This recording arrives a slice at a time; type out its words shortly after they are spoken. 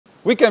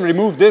We can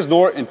remove this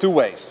door in two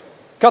ways,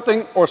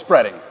 cutting or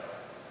spreading.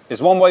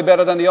 Is one way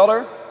better than the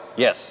other?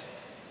 Yes.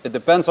 It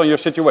depends on your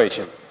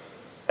situation.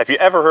 Have you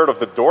ever heard of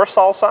the door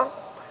salsa?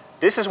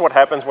 This is what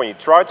happens when you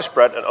try to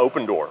spread an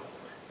open door.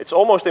 It's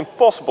almost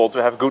impossible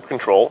to have good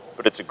control,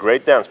 but it's a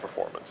great dance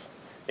performance.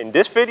 In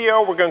this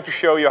video, we're going to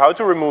show you how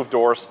to remove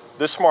doors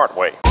the smart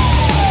way.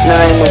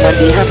 911,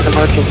 do you have an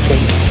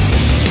emergency?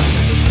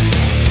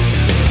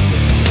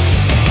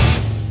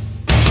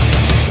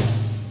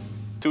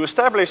 To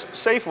establish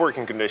safe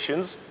working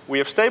conditions, we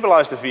have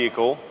stabilized the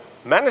vehicle,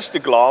 managed the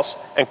glass,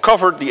 and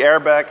covered the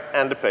airbag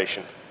and the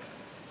patient.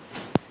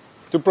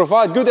 To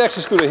provide good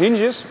access to the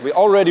hinges, we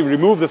already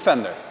removed the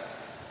fender.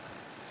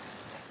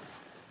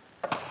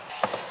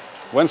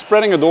 When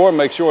spreading a door,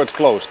 make sure it's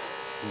closed.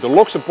 The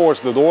lock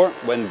supports the door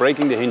when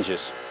breaking the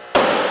hinges.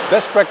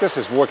 Best practice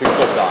is working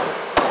top down.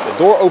 The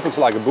door opens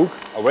like a book,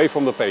 away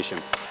from the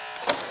patient.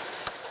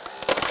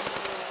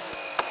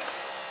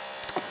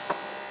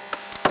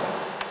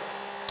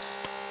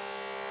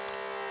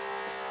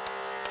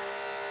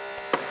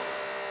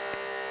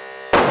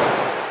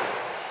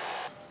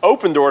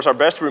 Open doors are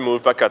best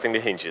removed by cutting the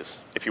hinges.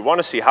 If you want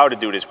to see how to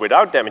do this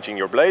without damaging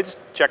your blades,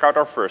 check out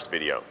our first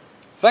video.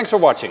 Thanks for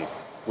watching.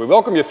 We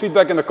welcome your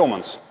feedback in the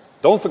comments.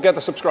 Don't forget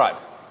to subscribe.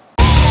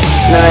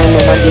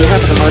 911, do you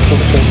have an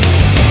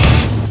emergency?